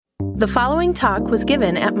The following talk was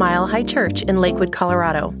given at Mile High Church in Lakewood,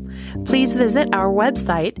 Colorado. Please visit our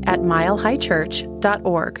website at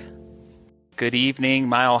milehighchurch.org. Good evening,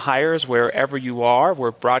 Mile Highers, wherever you are.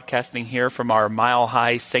 We're broadcasting here from our Mile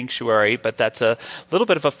High Sanctuary, but that's a little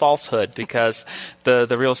bit of a falsehood because the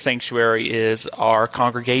real sanctuary is our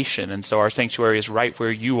congregation, and so our sanctuary is right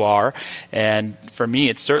where you are. And for me,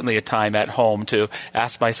 it's certainly a time at home to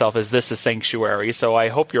ask myself, is this a sanctuary? So I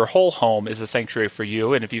hope your whole home is a sanctuary for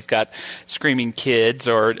you, and if you've got screaming kids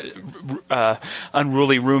or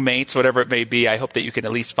unruly roommates, whatever it may be, I hope that you can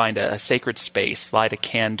at least find a sacred space, light a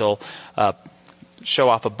candle, show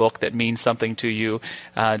off a book that means something to you.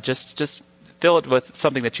 Just fill it with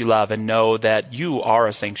something that you love and know that you are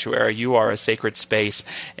a sanctuary, you are a sacred space,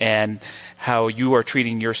 and how you are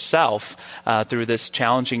treating yourself through this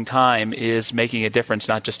challenging time is making a difference,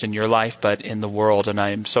 not just in your life, but in the world. And I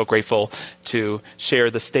am so grateful to share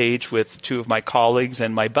the stage with two of my colleagues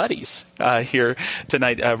and my buddies here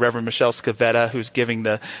tonight. Reverend Michelle Scavetta, who's giving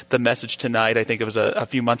the message tonight. I think it was a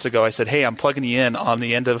few months ago. I said, hey, I'm plugging you in on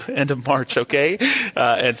the end of March, okay?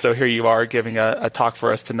 And so here you are giving a talk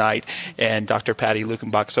for us tonight. And Dr. Patty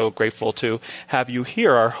Lukenbach, so grateful to have you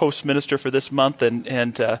here, our host minister for this month.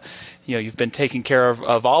 And you've been taking care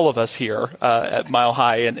of all of us here at Mile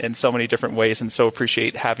High in so many different ways, and so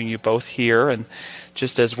appreciate having you both here. And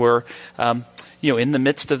just as we're, in the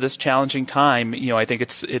midst of this challenging time, I think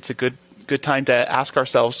it's a good time to ask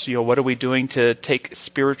ourselves, what are we doing to take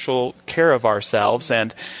spiritual care of ourselves?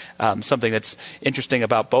 And something that's interesting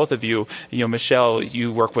about both of you, Michelle,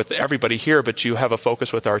 you work with everybody here, but you have a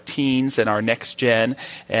focus with our teens and our next gen.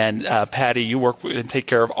 And Patty, you work and take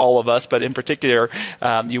care of all of us, but in particular,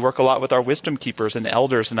 you work a lot with our wisdom keepers and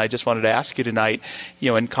elders. And I just wanted to ask you tonight,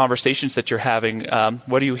 in conversations that you're having,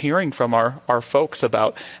 what are you hearing from our folks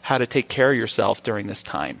about how to take care of yourself during this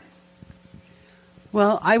time?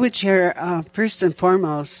 Well, I would share, first and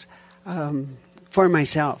foremost, for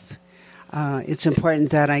myself. It's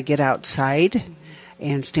important that I get outside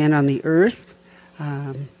and stand on the earth.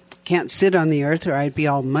 Can't sit on the earth or I'd be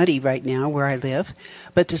all muddy right now where I live.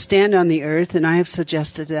 But to stand on the earth, and I have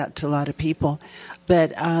suggested that to a lot of people.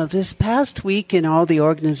 But this past week in all the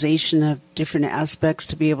organization of different aspects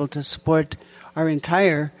to be able to support our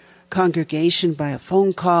entire congregation by a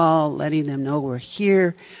phone call, letting them know we're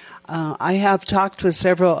here, I have talked with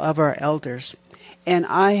several of our elders, and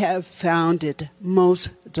I have found it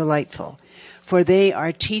most delightful, for they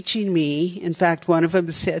are teaching me. In fact, one of them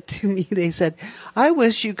said to me, they said, I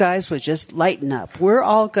wish you guys would just lighten up. We're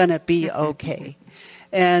all going to be okay.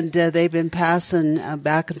 And they've been passing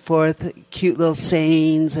back and forth cute little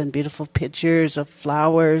sayings and beautiful pictures of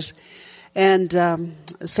flowers. And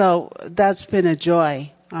so that's been a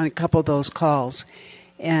joy on a couple of those calls.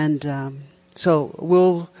 And so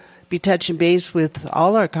we'll be touching base with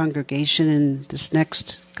all our congregation in this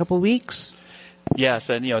next couple of weeks. Yes,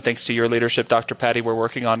 and thanks to your leadership, Dr. Patty, we're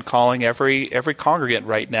working on calling every congregant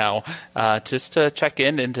right now, just to check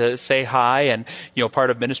in and to say hi. And part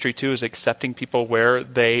of ministry too is accepting people where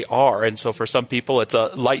they are. And so for some people, it's a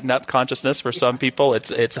lighten up consciousness. For some people,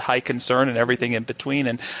 it's high concern and everything in between.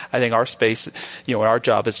 And I think our space, our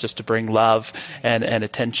job is just to bring love and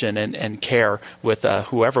attention and care with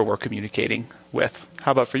whoever we're communicating with.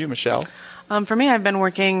 How about for you, Michelle? For me, I've been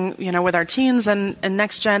working, with our teens and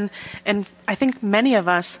next gen, and I think many of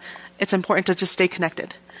us, it's important to just stay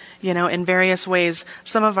connected, in various ways.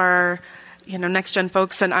 Some of our, next gen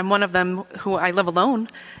folks, and I'm one of them who I live alone,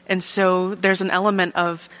 and so there's an element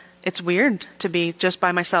of it's weird to be just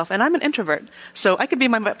by myself, and I'm an introvert, so I could be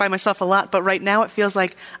by myself a lot, but right now it feels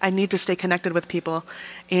like I need to stay connected with people,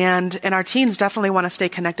 and our teens definitely want to stay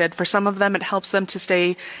connected. For some of them, it helps them to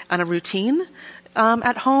stay on a routine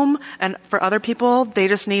at home, and for other people, they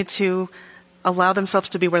just need to allow themselves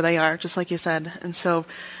to be where they are, just like you said. And so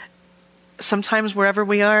sometimes wherever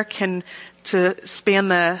we are can to span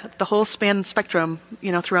the whole span spectrum,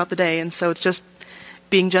 throughout the day. And so it's just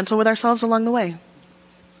being gentle with ourselves along the way.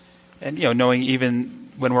 And, knowing even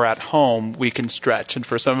when we're at home, we can stretch. And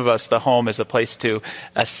for some of us, the home is a place to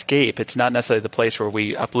escape. It's not necessarily the place where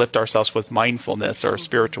we uplift ourselves with mindfulness or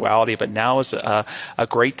spirituality, but now is a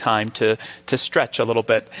great time to stretch a little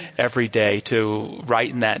bit every day, to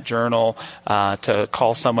write in that journal, to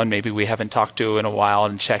call someone maybe we haven't talked to in a while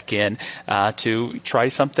and check in, to try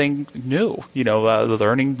something new,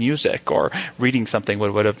 learning music or reading something we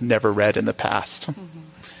would have never read in the past.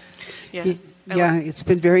 Mm-hmm. Yeah, it's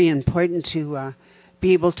been very important to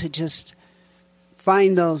be able to just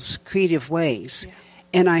find those creative ways. Yeah.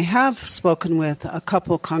 And I have spoken with a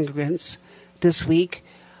couple of congregants this week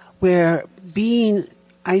where being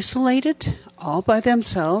isolated all by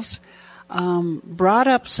themselves, brought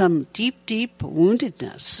up some deep, deep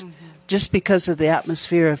woundedness just because of the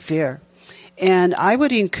atmosphere of fear. And I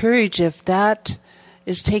would encourage, if that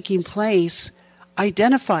is taking place,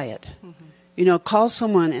 identify it. Call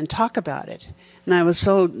someone and talk about it. And I was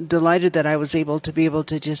so delighted that I was able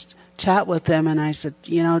to just chat with them. And I said,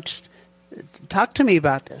 just talk to me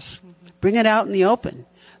about this. Bring it out in the open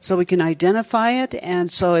so we can identify it.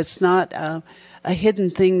 And so it's not a hidden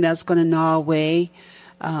thing that's going to gnaw away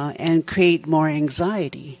and create more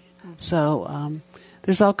anxiety. So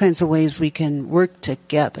there's all kinds of ways we can work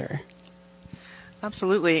together.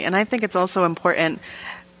 Absolutely. And I think it's also important.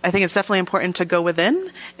 I think it's definitely important to go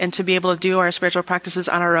within and to be able to do our spiritual practices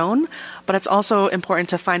on our own, but it's also important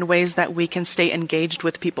to find ways that we can stay engaged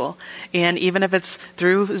with people. And even if it's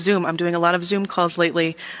through Zoom, I'm doing a lot of Zoom calls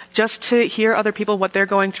lately, just to hear other people, what they're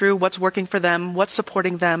going through, what's working for them, what's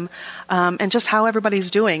supporting them, and just how everybody's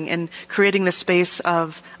doing, and creating this space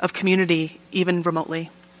of community, even remotely.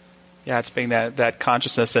 Yeah, it's being that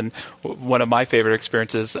consciousness. And one of my favorite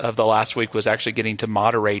experiences of the last week was actually getting to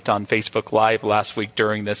moderate on Facebook Live last week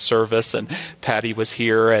during this service. And Patty was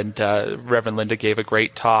here, and Reverend Linda gave a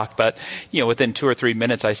great talk. But, within 2 or 3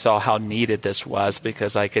 minutes, I saw how needed this was,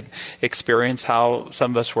 because I could experience how some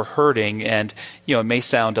of us were hurting. And, it may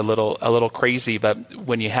sound a little crazy, but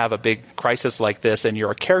when you have a big crisis like this and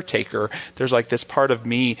you're a caretaker, there's like this part of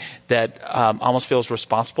me that almost feels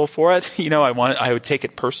responsible for it. I would take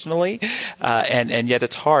it personally. And yet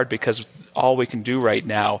it's hard, because all we can do right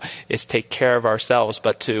now is take care of ourselves,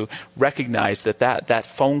 but to recognize that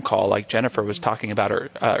phone call, like Jennifer was talking about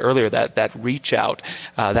earlier, that reach out,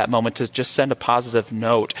 that moment to just send a positive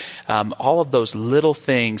note, all of those little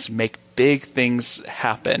things make big things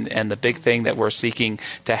happen. And the big thing that we're seeking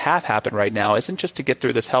to have happen right now isn't just to get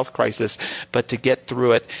through this health crisis, but to get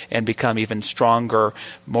through it and become even stronger,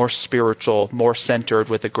 more spiritual, more centered,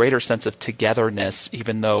 with a greater sense of togetherness.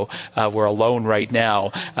 Even though we're alone right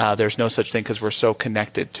now, there's no such thing, because we're so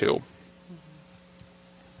connected too.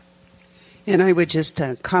 And I would just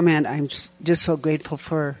comment, I'm just so grateful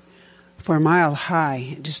for Mile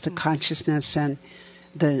High, just the consciousness and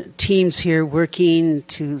the teams here working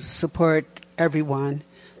to support everyone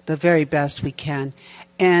the very best we can.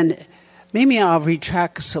 And maybe I'll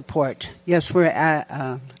retract support. Yes, we're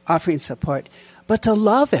offering support, but to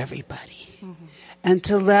love everybody and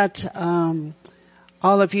to let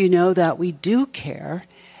all of you know that we do care.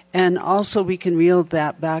 And also we can reel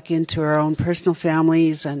that back into our own personal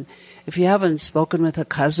families. And if you haven't spoken with a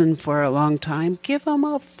cousin for a long time, give them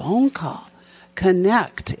a phone call.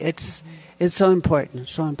 Connect. It's so important,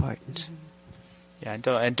 so important. Yeah,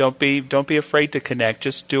 and don't be afraid to connect.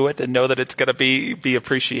 Just do it and know that it's going to be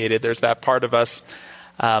appreciated. There's that part of us.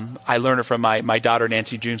 I learned it from my daughter,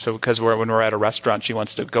 Nancy June. So because when we're at a restaurant, she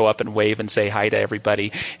wants to go up and wave and say hi to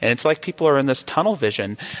everybody. And it's like people are in this tunnel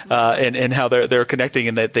vision, and how they're connecting,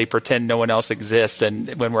 and that they pretend no one else exists.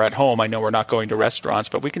 And when we're at home, I know we're not going to restaurants,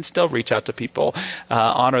 but we can still reach out to people,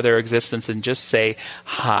 honor their existence, and just say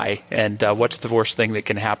hi. And what's the worst thing that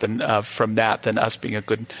can happen from that than us being a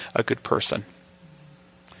good person?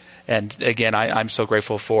 And again, I'm so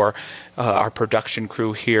grateful for our production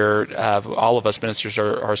crew here. All of us ministers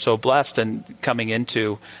are so blessed, and coming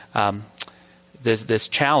into this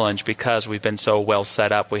challenge, because we've been so well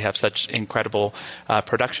set up. We have such incredible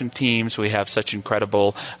production teams. We have such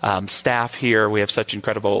incredible staff here. We have such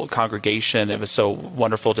incredible congregation. It was so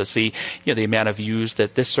wonderful to see the amount of views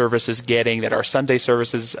that this service is getting, that our Sunday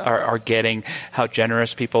services are getting, how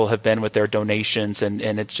generous people have been with their donations, and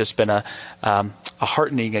it's just been a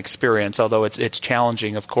heartening experience. Although it's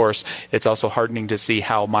challenging, of course, it's also heartening to see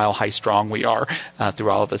how Mile High strong we are through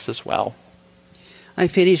all of this as well. I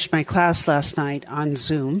finished my class last night on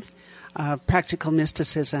Zoom, Practical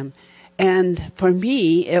Mysticism, and for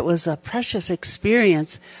me, it was a precious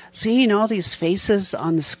experience seeing all these faces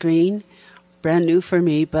on the screen, brand new for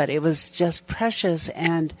me, but it was just precious,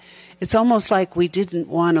 and it's almost like we didn't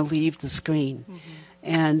want to leave the screen.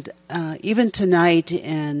 And even tonight,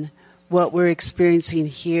 in what we're experiencing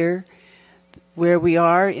here, where we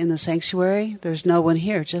are in the sanctuary, there's no one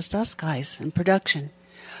here, just us guys in production.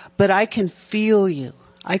 But I can feel you.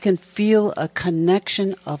 I can feel a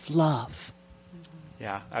connection of love.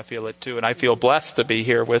 Yeah, I feel it too. And I feel blessed to be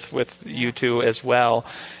here with you two as well.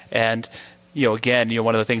 And again,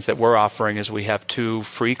 one of the things that we're offering is we have 2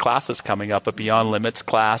 free classes coming up, a Beyond Limits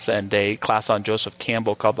class and a class on Joseph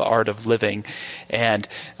Campbell called The Art of Living. And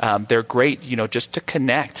they're great, just to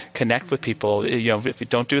connect with people. If you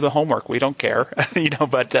don't do the homework, we don't care,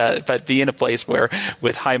 but be in a place where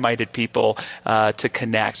with high-minded people to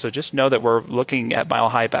connect. So just know that we're looking at Mile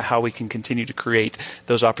High about how we can continue to create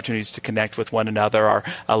those opportunities to connect with one another. Our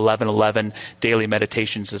 11:11 daily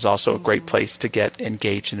meditations is also a great place to get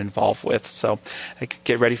engaged and involved with. So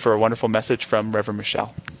get ready for a wonderful message from Reverend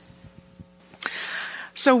Michelle.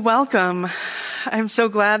 So welcome. I'm so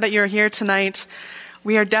glad that you're here tonight.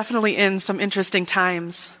 We are definitely in some interesting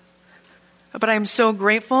times. But I'm so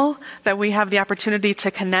grateful that we have the opportunity to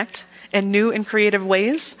connect in new and creative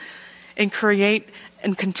ways and create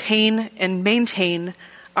and contain and maintain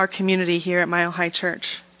our community here at Mile High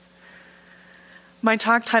Church. My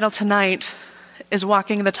talk title tonight is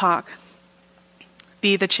Walking the Talk.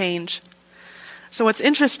 Be the Change. So what's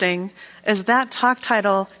interesting is that talk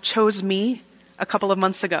title chose me a couple of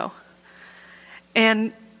months ago.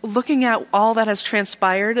 And looking at all that has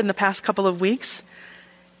transpired in the past couple of weeks,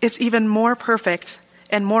 it's even more perfect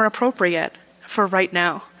and more appropriate for right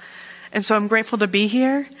now. And so I'm grateful to be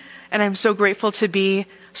here, and I'm so grateful to be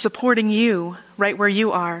supporting you right where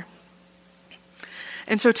you are.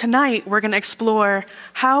 And so tonight we're going to explore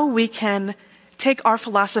how we can take our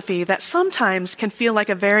philosophy that sometimes can feel like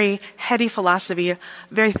a very heady philosophy,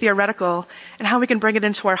 very theoretical, and how we can bring it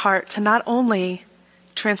into our heart to not only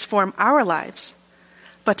transform our lives,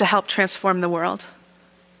 but to help transform the world.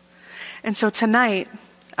 And so tonight,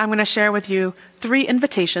 I'm going to share with you 3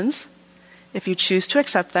 invitations, if you choose to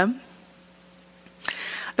accept them.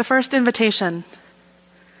 The first invitation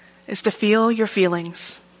is to feel your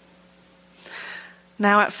feelings.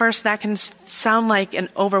 Now, at first, that can sound like an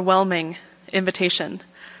overwhelming invitation.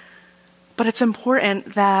 But it's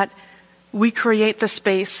important that we create the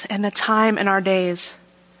space and the time in our days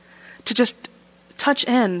to just touch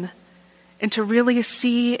in and to really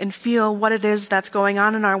see and feel what it is that's going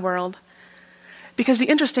on in our world. Because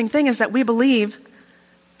the interesting thing is that we believe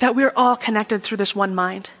that we're all connected through this one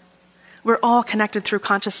mind. We're all connected through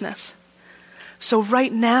consciousness. So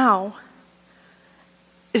right now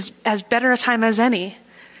is as better a time as any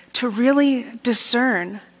to really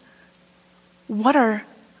discern what are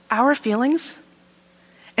our feelings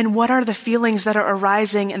and what are the feelings that are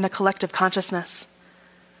arising in the collective consciousness.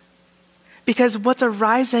 Because what's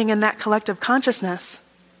arising in that collective consciousness,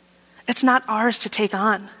 it's not ours to take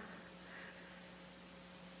on.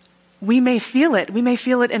 We may feel it. We may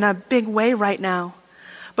feel it in a big way right now.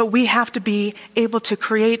 But we have to be able to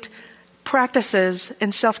create practices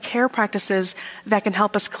and self-care practices that can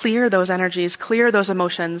help us clear those energies, clear those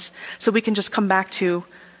emotions, so we can just come back to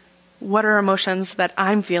what are emotions that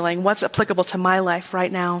I'm feeling, what's applicable to my life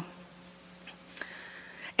right now.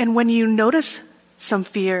 And when you notice some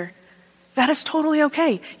fear, that is totally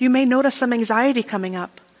okay. You may notice some anxiety coming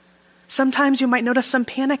up. Sometimes you might notice some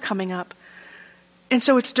panic coming up. And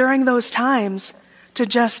so it's during those times to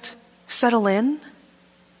just settle in,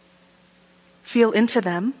 feel into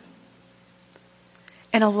them,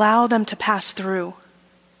 and allow them to pass through.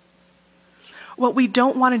 What we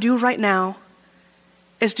don't want to do right now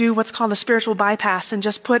is do what's called a spiritual bypass and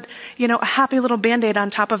just put, a happy little Band-Aid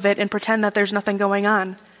on top of it and pretend that there's nothing going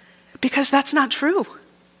on. Because that's not true.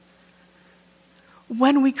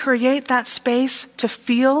 When we create that space to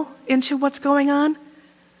feel into what's going on,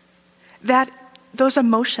 that those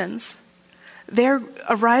emotions, they're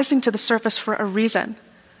arising to the surface for a reason.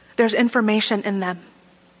 There's information in them.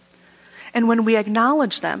 And when we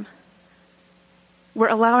acknowledge them, we're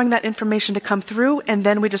allowing that information to come through, and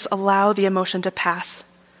then we just allow the emotion to pass.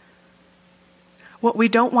 What we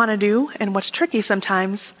don't want to do, and what's tricky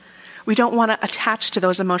sometimes, we don't want to attach to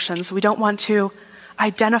those emotions. We don't want to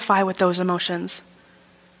identify with those emotions.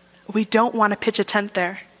 We don't want to pitch a tent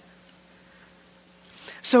there.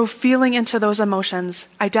 So feeling into those emotions,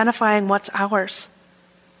 identifying what's ours,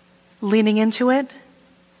 leaning into it,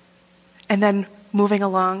 and then moving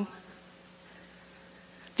along.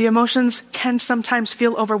 The emotions can sometimes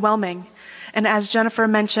feel overwhelming. And as Jennifer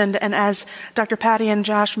mentioned, and as Dr. Patty and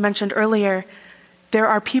Josh mentioned earlier, there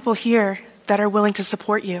are people here that are willing to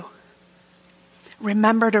support you.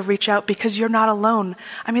 Remember to reach out because you're not alone.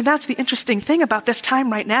 I mean, that's the interesting thing about this time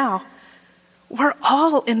right now. We're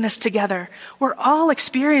all in this together. We're all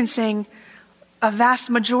experiencing a vast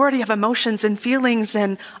majority of emotions and feelings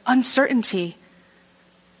and uncertainty.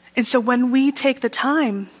 And so when we take the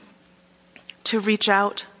time to reach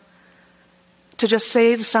out, to just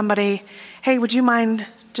say to somebody, hey, would you mind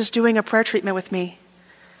just doing a prayer treatment with me?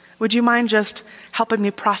 Would you mind just helping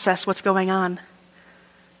me process what's going on?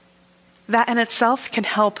 that in itself can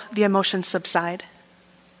help the emotions subside.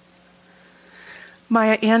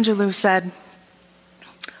 Maya Angelou said,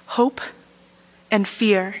 "Hope and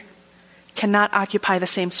fear cannot occupy the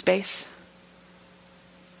same space.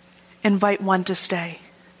 Invite one to stay."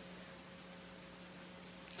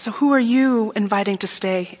 So who are you inviting to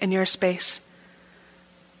stay in your space?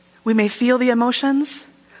 We may feel the emotions,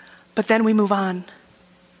 but then we move on.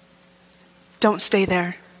 Don't stay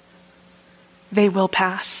there. They will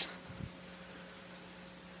pass.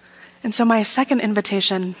 And so my second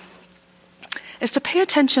invitation is to pay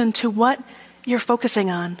attention to what you're focusing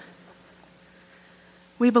on.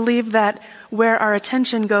 We believe that where our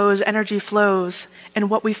attention goes, energy flows, and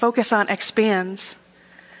what we focus on expands.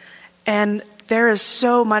 And there is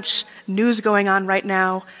so much news going on right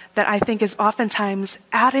now that I think is oftentimes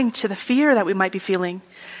adding to the fear that we might be feeling,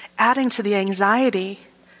 adding to the anxiety.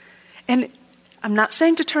 And I'm not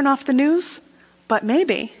saying to turn off the news, but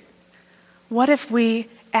maybe. What if we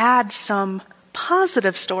add some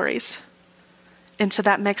positive stories into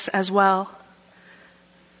that mix as well?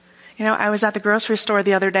 You know, I was at the grocery store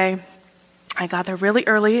the other day. I got there really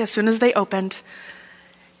early, as soon as they opened.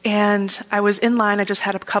 And I was in line. I just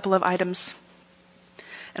had a couple of items.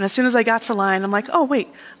 And as soon as I got to line, I'm like, oh, wait,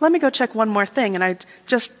 let me go check one more thing. And I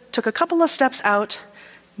just took a couple of steps out,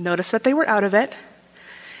 noticed that they were out of it,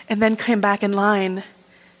 and then came back in line.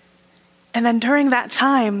 And then during that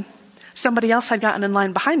time, somebody else had gotten in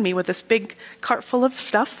line behind me with this big cart full of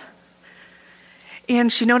stuff.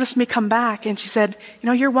 And she noticed me come back, and she said, you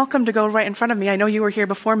know, you're welcome to go right in front of me. I know you were here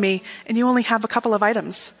before me, and you only have a couple of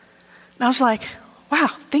items. And I was like,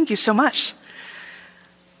 wow, thank you so much.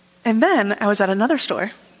 And then I was at another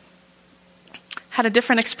store, had a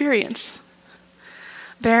different experience.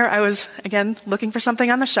 There I was, again, looking for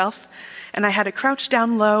something on the shelf, and I had it crouched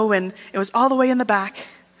down low, and it was all the way in the back.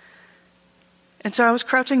 And so I was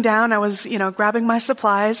crouching down, I was, grabbing my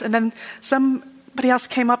supplies, and then somebody else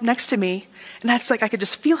came up next to me, and that's like I could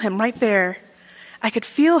just feel him right there. I could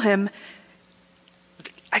feel him.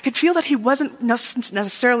 I could feel that he wasn't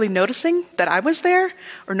necessarily noticing that I was there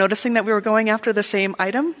or noticing that we were going after the same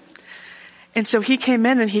item. And so he came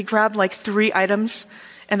in and he grabbed like 3 items,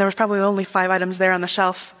 and there was probably only 5 items there on the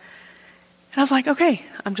shelf. And I was like, okay,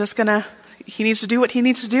 he needs to do what he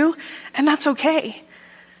needs to do, and that's okay.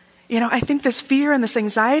 I think this fear and this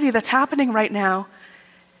anxiety that's happening right now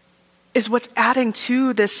is what's adding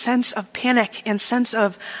to this sense of panic and sense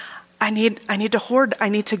of, I need to hoard, I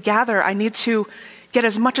need to gather, I need to get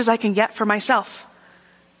as much as I can get for myself.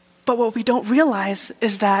 But what we don't realize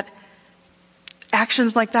is that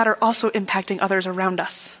actions like that are also impacting others around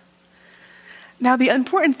us. Now, the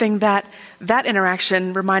important thing that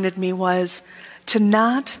interaction reminded me was to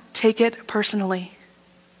not take it personally.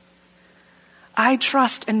 I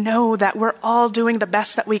trust and know that we're all doing the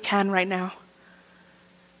best that we can right now.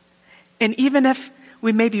 And even if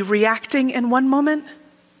we may be reacting in one moment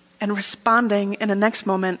and responding in the next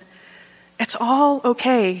moment, it's all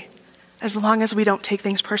okay as long as we don't take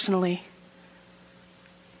things personally.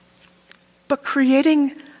 But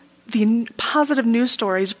creating the positive news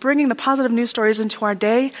stories, bringing the positive news stories into our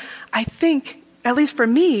day, I think, at least for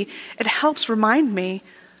me, it helps remind me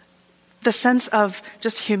the sense of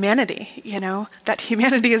just humanity, that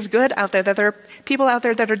humanity is good out there, that there are people out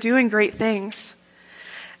there that are doing great things.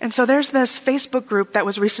 And so there's this Facebook group that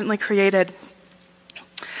was recently created.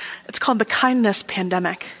 It's called the Kindness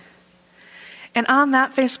Pandemic. And on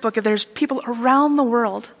that Facebook, there's people around the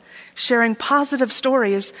world sharing positive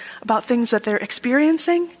stories about things that they're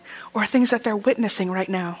experiencing or things that they're witnessing right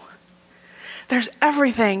now. There's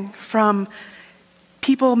everything from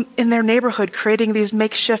people in their neighborhood creating these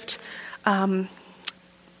makeshift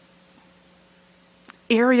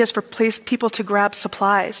areas for people to grab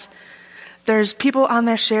supplies. There's people on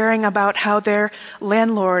there sharing about how their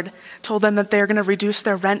landlord told them that they're going to reduce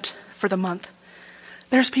their rent for the month.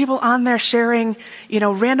 There's people on there sharing,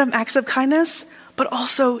 random acts of kindness, but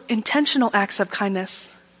also intentional acts of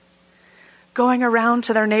kindness. Going around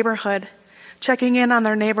to their neighborhood, checking in on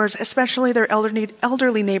their neighbors, especially their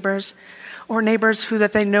elderly neighbors, or neighbors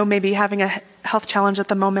that they know may be having a health challenge at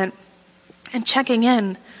the moment, and checking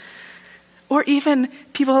in. Or even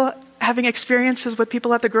people having experiences with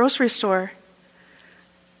people at the grocery store.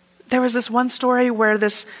 There was this one story where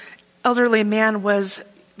this elderly man was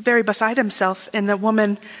very beside himself, and the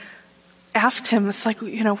woman asked him, it's like,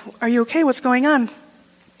 are you okay? What's going on?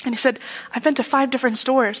 And he said, I've been to 5 different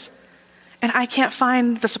stores, and I can't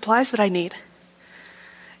find the supplies that I need.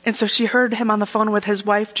 And so she heard him on the phone with his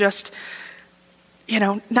wife just,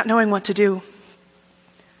 not knowing what to do.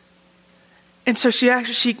 And so she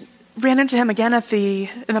ran into him again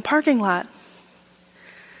in the parking lot.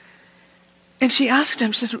 And she asked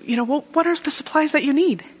him, she said, well, what are the supplies that you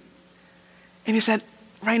need? And he said,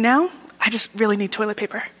 right now, I just really need toilet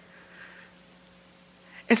paper.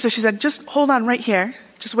 And so she said, just hold on right here.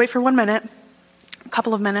 Just wait for 1 minute, a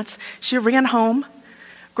couple of minutes. She ran home,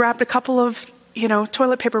 grabbed a couple of,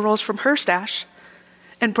 toilet paper rolls from her stash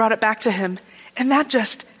and brought it back to him. And that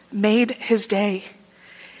just made his day.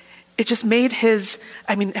 It just made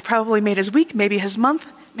it probably made his week, maybe his month,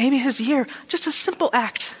 maybe his year. Just a simple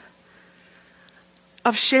act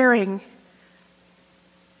of sharing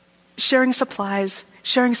supplies,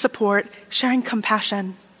 sharing support, sharing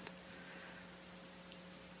compassion.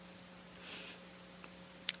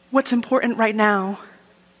 What's important right now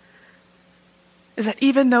is that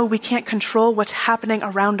even though we can't control what's happening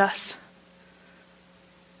around us,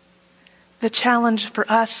 the challenge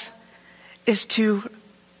for us is to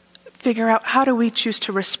figure out how do we choose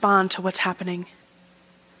to respond to what's happening.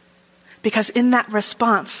 Because in that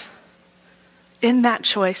response, in that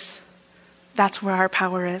choice, that's where our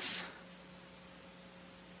power is.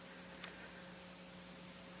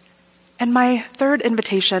 And my third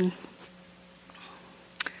invitation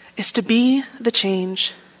is to be the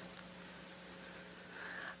change.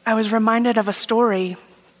 I was reminded of a story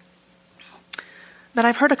that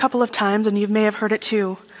I've heard a couple of times, and you may have heard it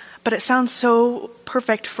too, but it sounds so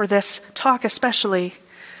perfect for this talk especially.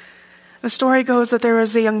 The story goes that there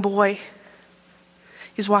was a young boy.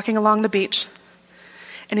 He's walking along the beach,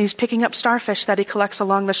 and he's picking up starfish that he collects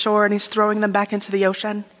along the shore, and he's throwing them back into the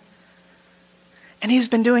ocean. And he's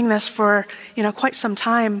been doing this for, quite some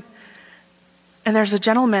time. And there's a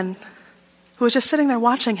gentleman who was just sitting there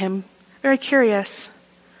watching him, very curious.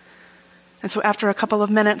 And so after a couple of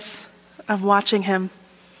minutes of watching him,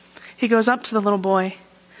 he goes up to the little boy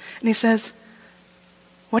and he says,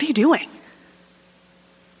 "What are you doing?"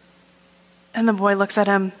 And the boy looks at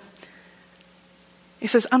him. He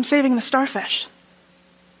says, "I'm saving the starfish."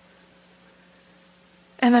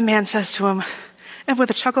 And the man says to him, and with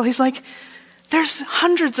a chuckle, he's like, "There's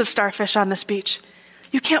hundreds of starfish on this beach.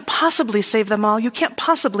 You can't possibly save them all. You can't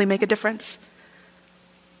possibly make a difference."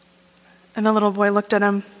 And the little boy looked at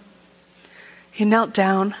him. He knelt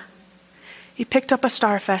down. He picked up a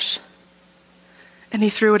starfish and he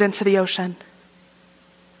threw it into the ocean.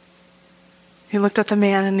 He looked at the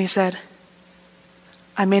man and he said,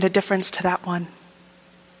 "I made a difference to that one."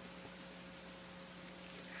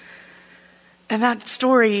 And that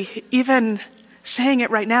story, even saying it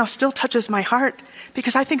right now, still touches my heart,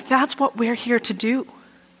 because I think that's what we're here to do.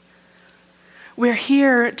 We're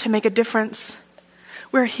here to make a difference.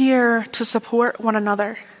 We're here to support one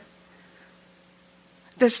another.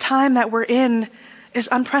 This time that we're in is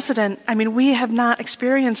unprecedented. We have not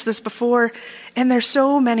experienced this before, and there's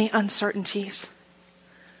so many uncertainties.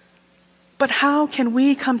 But how can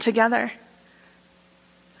we come together,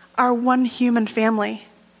 our one human family?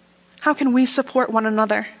 How can we support one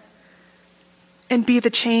another and be the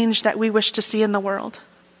change that we wish to see in the world?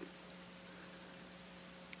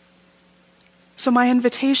 So my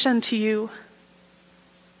invitation to you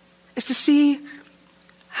is to see,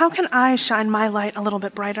 how can I shine my light a little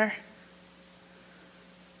bit brighter?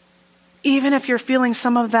 Even if you're feeling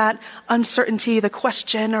some of that uncertainty, the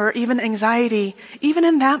question, or even anxiety, even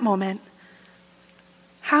in that moment,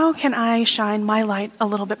 how can I shine my light a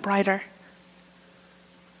little bit brighter?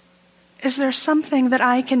 Is there something that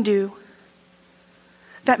I can do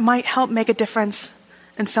that might help make a difference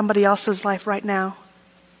in somebody else's life right now?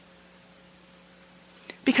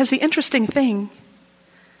 Because the interesting thing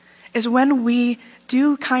is when we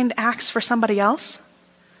do kind acts for somebody else,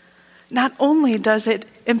 not only does it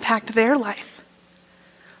impact their life,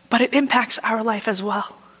 but it impacts our life as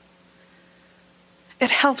well.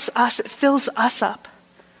 It helps us, it fills us up.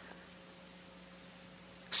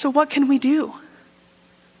 So what can we do?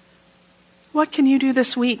 What can you do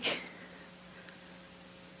this week?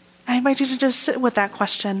 I invite you to just sit with that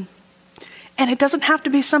question. And it doesn't have to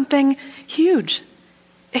be something huge.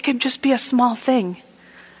 It can just be a small thing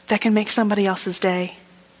that can make somebody else's day.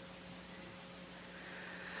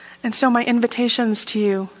 And so my invitations to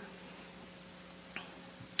you: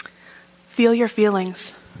 feel your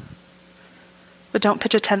feelings, but don't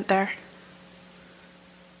pitch a tent there.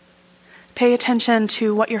 Pay attention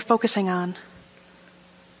to what you're focusing on.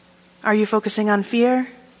 Are you focusing on fear?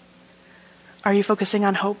 Are you focusing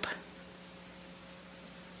on hope?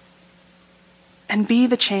 And be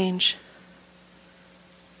the change.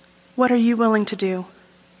 What are you willing to do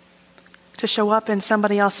to show up in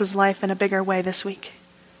somebody else's life in a bigger way this week?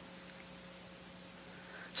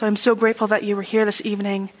 So I'm so grateful that you were here this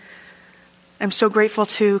evening. I'm so grateful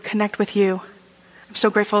to connect with you. I'm so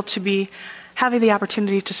grateful to be having the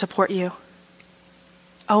opportunity to support you.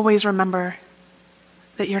 Always remember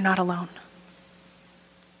that you're not alone.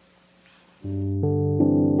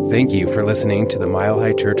 Thank you for listening to the Mile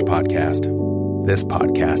High Church podcast. This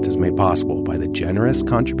podcast is made possible by the generous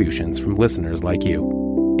contributions from listeners like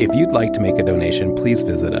you. If you'd like to make a donation, please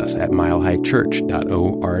visit us at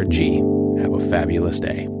milehighchurch.org. Have a fabulous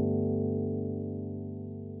day.